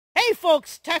Hey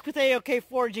folks, Tech with AOK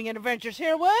Foraging and Adventures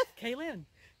here with Kaylynn.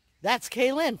 That's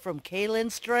Kaylynn from Kaylynn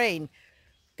Strain.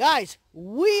 Guys,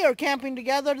 we are camping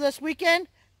together this weekend.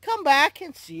 Come back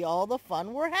and see all the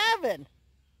fun we're having.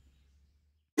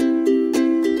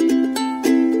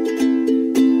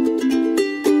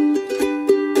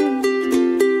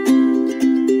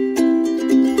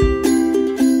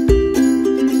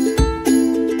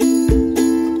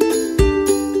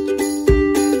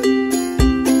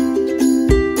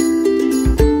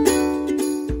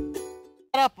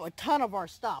 Up a ton of our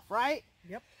stuff, right?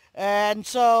 Yep. And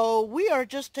so we are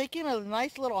just taking a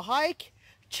nice little hike,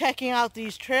 checking out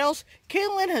these trails.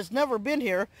 Kaylynn has never been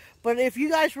here, but if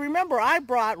you guys remember, I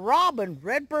brought Robin,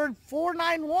 Redbird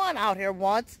 491 out here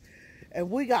once, and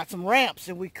we got some ramps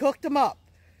and we cooked them up.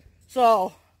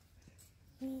 So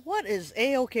what is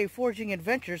AOK Foraging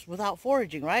Adventures without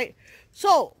foraging, right?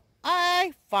 So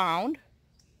I found,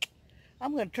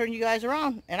 I'm going to turn you guys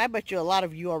around, and I bet you a lot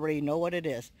of you already know what it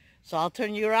is. So I'll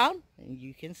turn you around and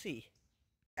you can see.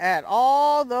 At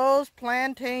all those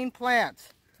plantain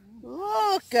plants.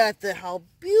 Look at how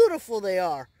beautiful they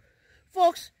are.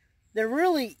 Folks, they're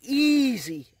really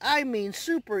easy. I mean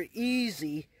super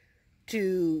easy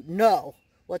to know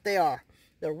what they are.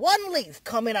 They're one leaf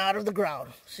coming out of the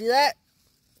ground. See that?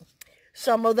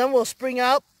 Some of them will spring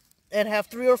up and have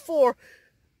 3 or 4.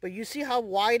 But you see how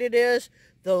wide it is?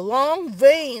 The long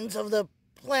veins of the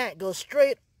plant go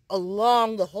straight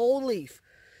along the whole leaf.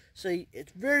 So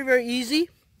it's very, very easy.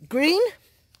 Green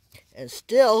and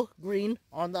still green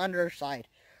on the underside.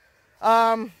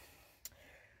 You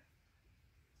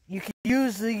can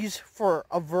use these for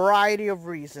a variety of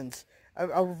reasons.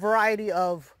 A variety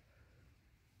of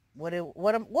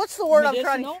what's the word I'm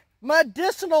trying to...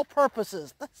 Medicinal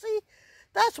purposes. See,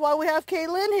 that's why we have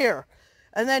Kaylynn here.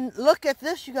 And then look at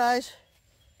this, you guys.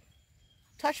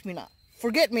 Touch me not.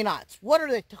 Forget me nots. What are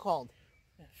they called?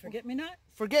 Forget-me-not?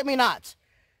 Forget-me-nots.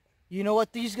 You know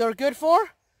what these are good for?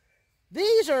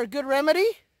 These are a good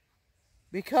remedy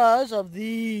because of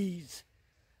these.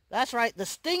 That's right, the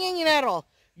stinging nettle.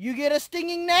 You get a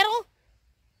stinging nettle,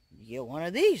 you get one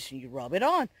of these, you rub it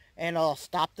on, and it'll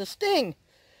stop the sting.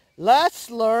 Let's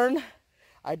learn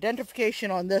identification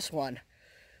on this one.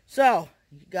 So,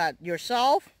 you got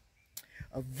yourself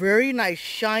a very nice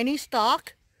shiny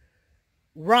stalk,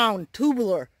 round,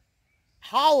 tubular,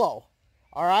 hollow.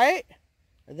 All right,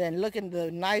 and then look at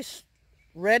the nice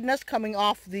redness coming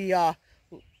off the,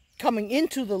 coming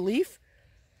into the leaf.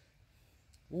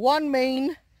 One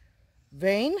main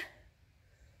vein,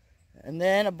 and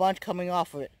then a bunch coming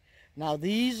off of it. Now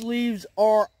these leaves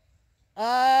are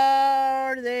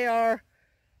they are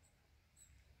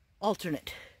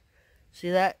alternate. See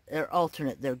that? They're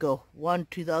alternate. They go one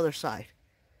to the other side.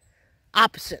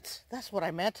 Opposites. That's what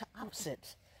I meant.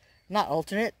 Opposites. Not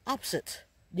alternate. Opposites.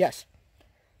 Yes.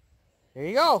 There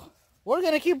you go. We're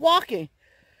going to keep walking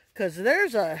because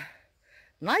there's a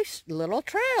nice little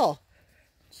trail.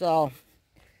 So,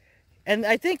 and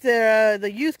I think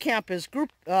the youth camp is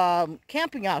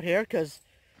camping out here because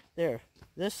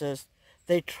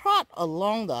they trot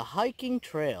along the hiking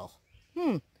trail.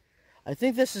 I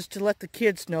think this is to let the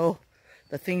kids know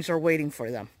that things are waiting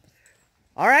for them.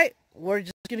 All right, we're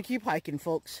just going to keep hiking,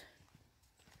 folks.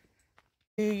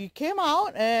 We came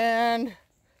out and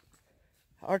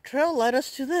our trail led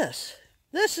us to this.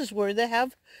 This is where they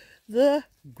have the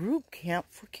group camp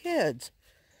for kids.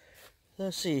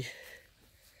 Let's see.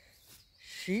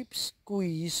 Sheep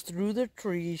squeeze through the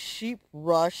trees. Sheep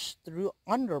rush through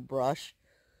underbrush.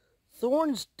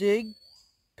 Thorns dig.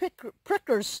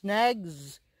 Prickers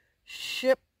snags.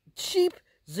 Sheep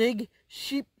zig.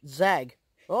 Sheep zag.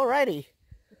 Alrighty.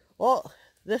 Well,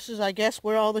 this is, I guess,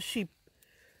 where all the sheep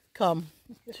come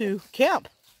to camp.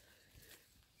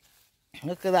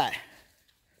 Look at that.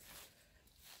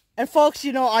 And folks,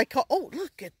 you know, oh,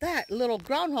 look at that little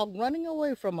groundhog running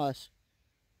away from us.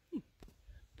 Boop,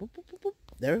 boop, boop, boop.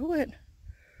 There it went.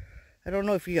 I don't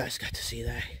know if you guys got to see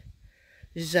that.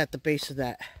 This is at the base of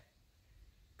that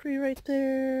tree right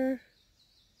there.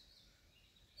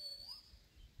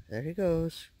 There he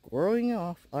goes, growing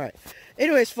off. All right.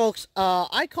 Anyways, folks,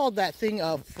 I called that thing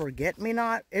a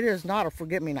forget-me-not. It is not a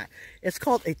forget-me-not. It's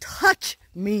called a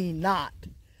touch-me-not.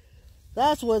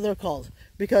 That's what they're called.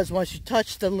 Because once you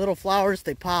touch the little flowers,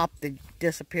 they pop, they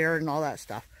disappear, and all that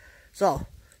stuff. So,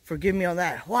 forgive me on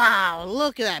that. Wow,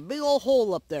 look at that big old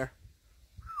hole up there.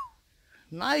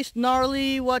 Nice,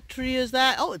 gnarly. What tree is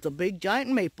that? Oh, it's a big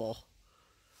giant maple.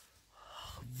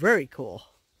 Very cool.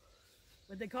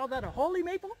 Would they call that a holy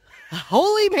maple? A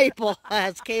holy maple,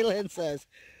 as Kaylynn says.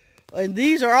 And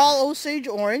these are all Osage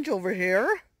orange over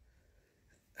here.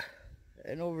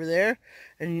 And over there.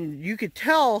 And you could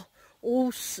tell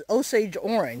Osage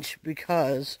orange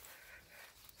because,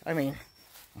 I mean,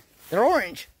 they're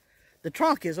orange. The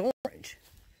trunk is orange.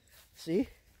 See?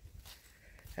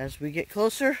 As we get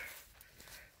closer.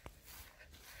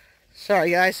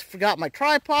 Sorry guys, forgot my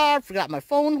tripod, forgot my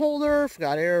phone holder,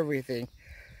 forgot everything.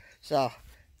 So,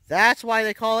 that's why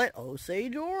they call it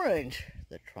Osage orange.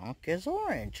 The trunk is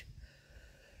orange.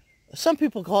 Some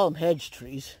people call them hedge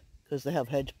trees because they have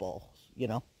hedge balls, you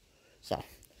know. So,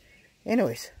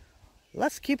 anyways,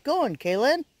 let's keep going,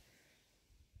 Kaylynn.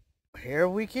 Here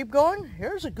we keep going.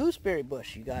 Here's a gooseberry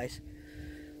bush, you guys.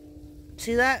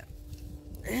 See that?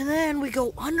 And then we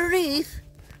go underneath.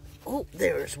 Oh,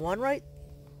 there's one right.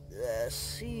 Let's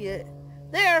see it.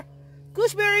 There!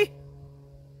 Gooseberry!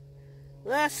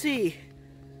 Let's see.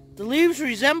 The leaves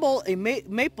resemble a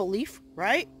maple leaf,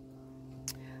 right?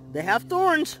 They have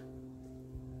thorns.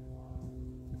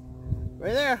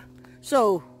 Right there.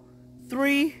 So,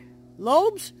 3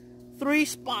 lobes, 3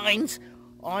 spines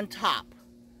on top.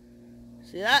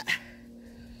 See that?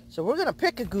 So we're going to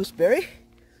pick a gooseberry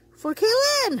for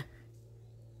Kaylynn.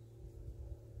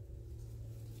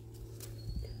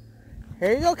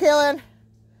 Here you go, Kaylynn.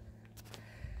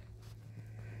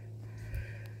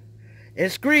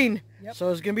 It's green, yep. So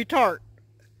it's going to be tart.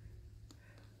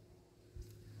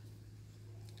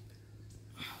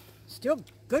 Still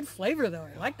good flavor, though.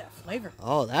 I like that flavor.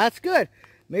 Oh, that's good.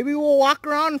 Maybe we'll walk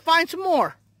around and find some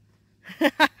more.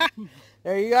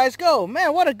 There you guys go.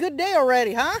 Man, what a good day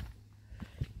already, huh?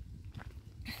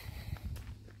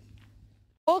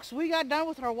 Folks, we got done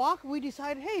with our walk and we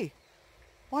decided, hey,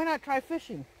 why not try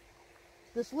fishing?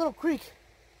 This little creek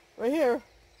right here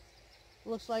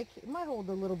looks like it might hold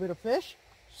a little bit of fish.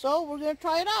 So we're going to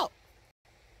try it out.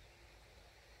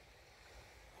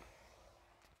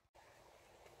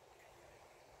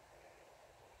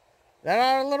 Let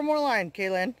out a little more line,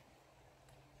 Kaylynn.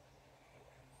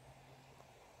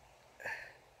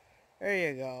 There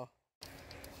you go.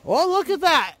 Well, look at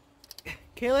that.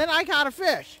 Kaylynn, I caught a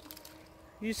fish.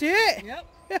 You see it? Yep.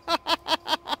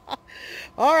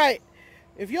 All right.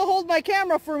 If you'll hold my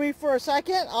camera for me for a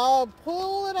second, I'll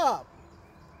pull it up.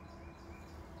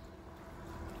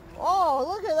 Oh,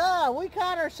 look at that. We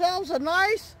caught ourselves a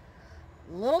nice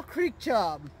little creek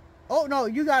chub. Oh, no,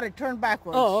 you got it turned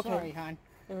backwards. Oh, okay. Sorry, hon.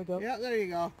 There we go. Yeah, there you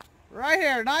go. Right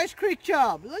here, nice creek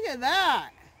chub. Look at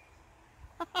that.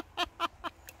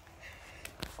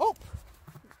 Oh.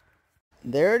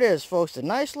 There it is, folks. A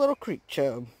nice little creek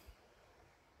chub.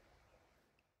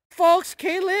 Folks,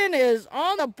 Kaylynn is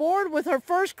on the board with her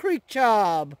first creek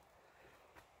chub.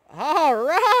 All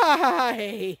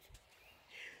right.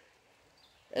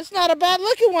 It's not a bad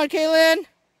looking one, Kaylynn.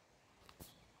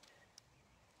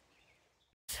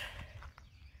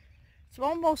 It's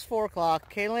almost 4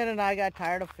 o'clock. Kaylynn and I got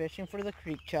tired of fishing for the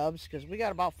creek chubs because we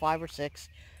got about 5 or 6.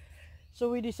 So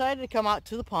we decided to come out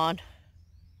to the pond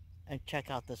and check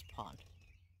out this pond.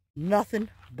 Nothing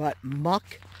but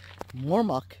muck, more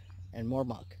muck, and more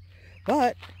muck.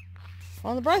 But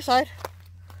on the bright side,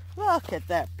 look at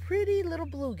that pretty little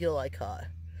bluegill I caught.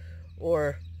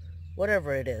 Or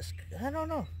whatever it is. I don't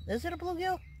know. Is it a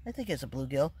bluegill? I think it's a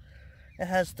bluegill. It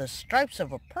has the stripes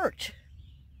of a perch.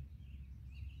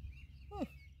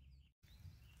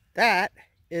 That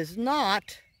is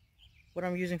not what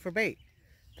I'm using for bait.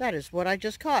 That is what I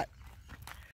just caught.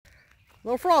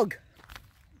 Little frog.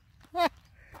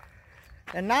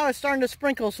 And now it's starting to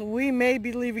sprinkle, so we may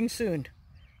be leaving soon.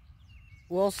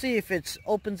 We'll see if it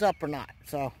opens up or not.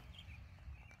 So,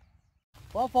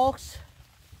 well, folks,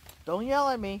 don't yell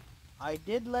at me. I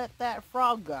did let that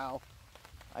frog go.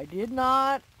 I did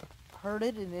not hurt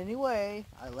it in any way.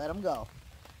 I let him go.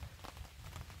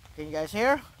 Can you guys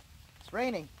hear? It's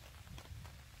raining.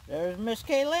 There's Miss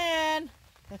Kaylynn.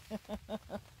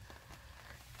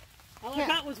 All I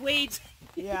got was weeds.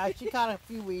 Yeah, she caught a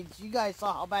few weeds. You guys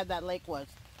saw how bad that lake was.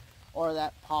 Or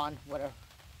that pond, whatever.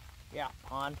 Yeah,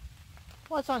 pond.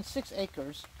 Well, it's on 6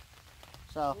 acres.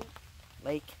 So,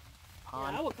 lake,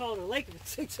 pond. Yeah, I would call it a lake if it's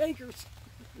 6 acres.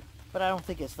 But I don't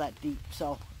think it's that deep,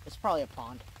 so it's probably a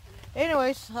pond.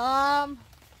 Anyways,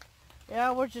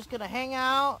 yeah, we're just going to hang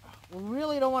out. We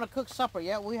really don't want to cook supper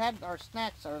yet. We had our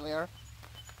snacks earlier.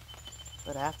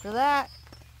 But after that,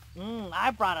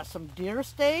 I brought us some deer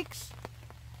steaks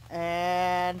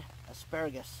and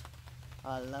asparagus.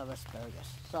 I love asparagus.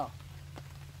 So,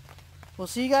 we'll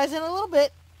see you guys in a little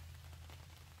bit.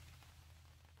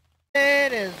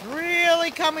 It is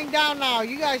really coming down now.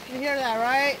 You guys can hear that,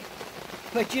 right?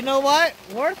 But you know what?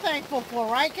 We're thankful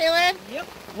for, right, Kaylynn? Yep.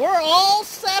 We're all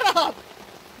set up.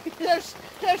 There's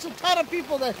a ton of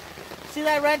people that see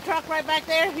that red truck right back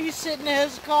there. He's sitting in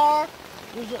his car.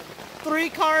 There's 3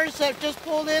 cars that just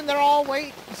pulled in. They're all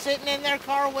sitting in their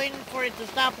car waiting for it to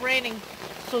stop raining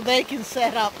so they can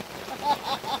set up.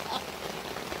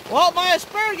 Well, my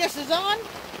asparagus is on.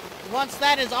 Once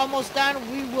that is almost done,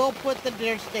 we will put the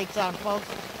deer steaks on, folks.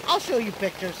 I'll show you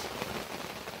pictures.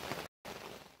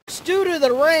 Due to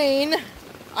the rain,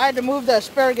 I had to move the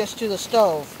asparagus to the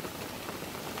stove.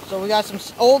 So we got some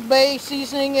Old Bay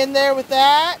seasoning in there with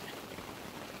that.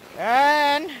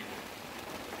 And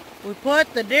we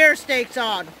put the deer steaks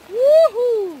on.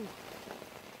 Woohoo!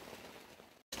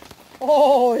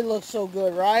 Oh, it looks so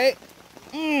good, right?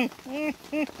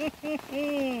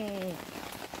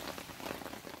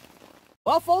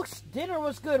 Well, folks, dinner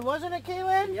was good, wasn't it,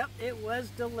 Kaylynn? Yep, it was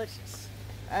delicious.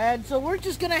 And so we're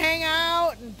just going to hang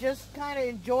out and just kind of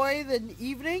enjoy the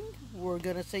evening. We're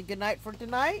going to say goodnight for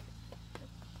tonight.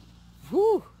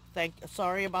 Whew.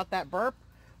 Sorry about that burp.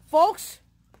 Folks,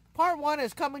 part 1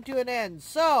 is coming to an end.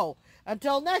 So,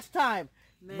 until next time,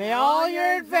 may all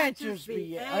your adventures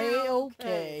be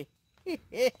A-okay.